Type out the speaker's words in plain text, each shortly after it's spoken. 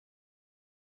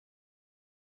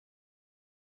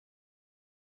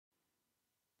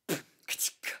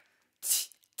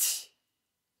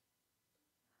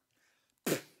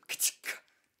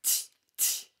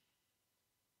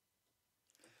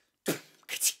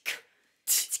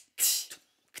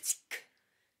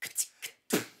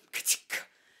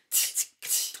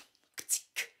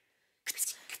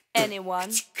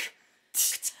anyone,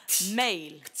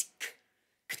 male,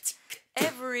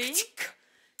 every,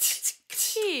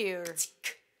 here,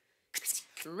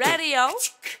 radio,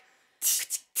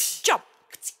 job,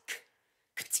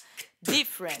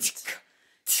 different,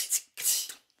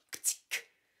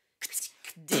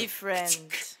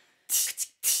 different,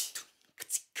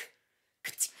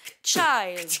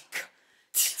 child,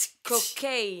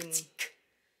 cocaine,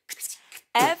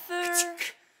 ever,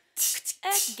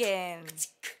 again,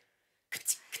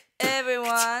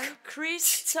 everyone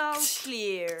crystal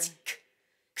clear,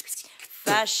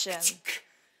 fashion,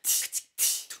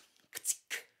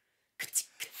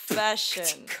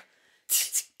 fashion,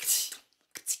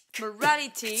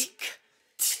 morality,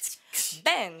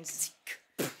 bands,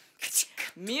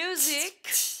 music,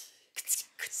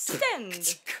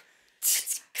 stand,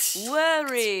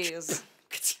 worries,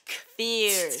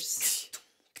 fears,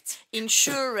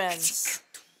 insurance,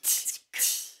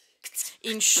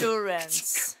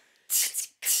 insurance.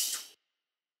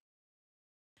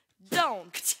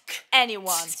 Don't,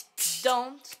 anyone,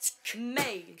 don't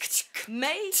make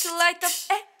light of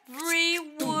every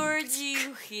word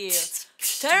you hear.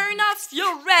 Turn off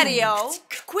your radio,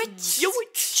 quit your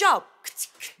job,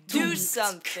 do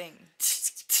something,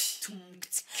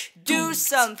 do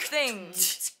something.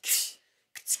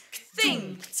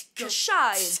 Think,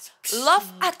 child,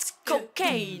 laugh at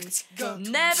cocaine,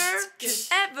 never,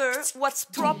 ever what's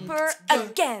proper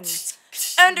again.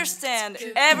 Understand,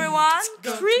 everyone,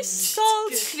 crystal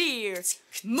clear.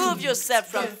 Move yourself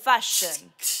from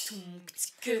fashion.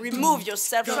 Remove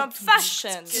yourself from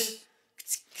fashion.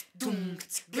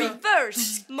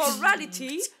 Reverse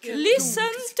morality.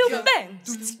 Listen to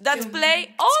bands that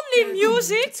play only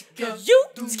music you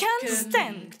can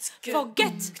stand.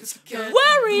 Forget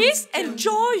worries,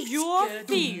 enjoy your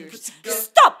fears.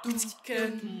 Stop!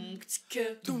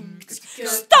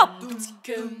 Stop!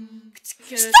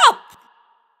 Stop!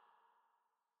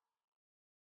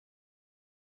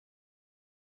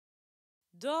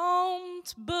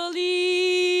 Don't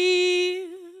believe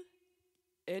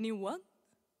anyone.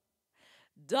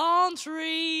 Don't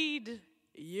read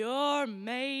your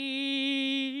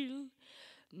mail.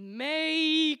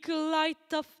 Make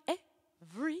light of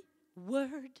every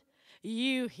word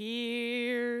you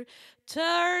hear.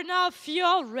 Turn off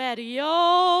your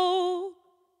radio.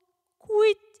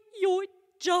 Quit your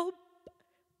job.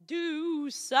 Do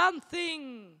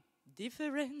something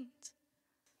different.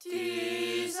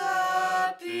 Disappear.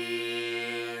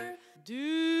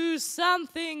 Do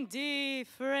something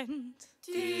different.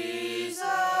 Disappear.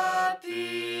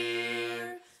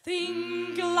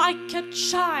 Think like a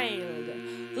child.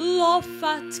 Laugh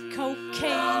at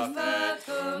cocaine.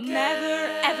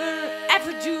 Never, ever,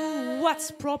 ever do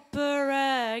what's proper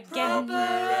again.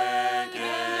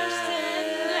 Understand,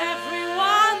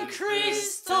 everyone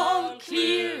crystal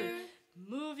clear.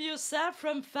 Move yourself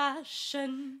from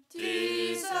fashion.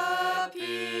 Disappear.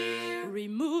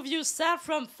 Remove yourself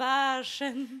from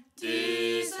fashion.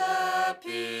 Disappear.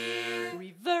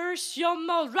 Reverse your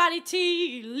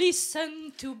morality.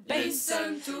 Listen to bands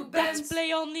that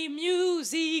play only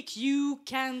music you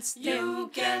can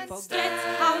stand. Forget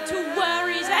how to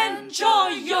worry. Enjoy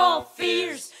your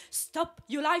fears. Stop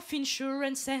your life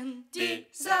insurance and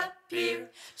disappear.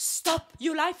 Stop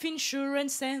your life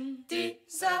insurance and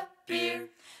disappear.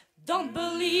 Don't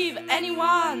believe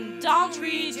anyone, don't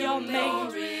read your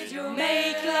mail.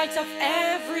 Make light of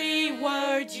every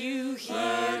word you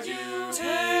hear.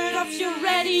 Turn off your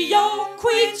radio,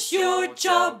 quit your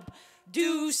job.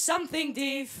 Do something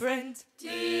different.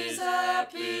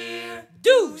 Disappear.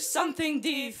 Do something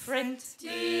different.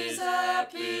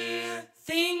 Disappear.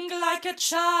 Think like a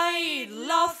child,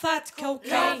 laugh at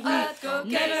cocaine.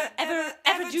 Never, ever,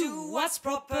 ever do what's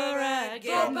proper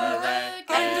again.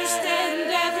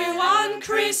 Understand, everyone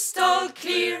crystal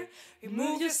clear.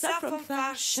 Remove yourself from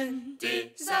fashion.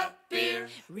 Disappear.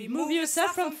 Remove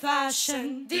yourself from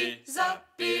fashion.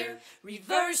 Disappear.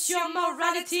 Reverse your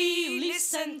morality.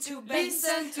 Listen to bands.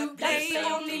 Play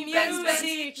only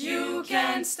music you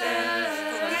can stand.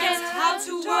 Forget how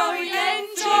to worry.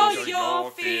 Enjoy your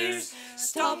fears.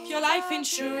 Stop your life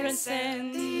insurance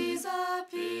and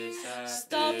disappear.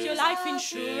 Stop your life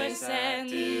insurance and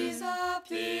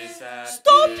disappear.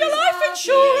 Stop your life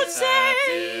insurance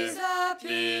and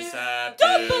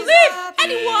don't believe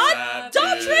anyone.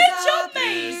 Don't read your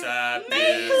mail.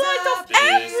 Make light of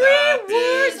every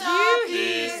word you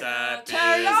hear.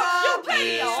 Turn off your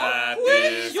radio.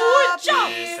 Quit your job.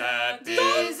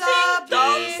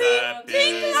 Don't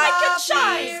think like a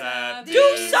child. Do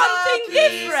something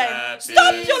different.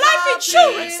 Stop your life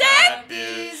insurance and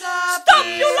stop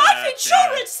your life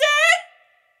insurance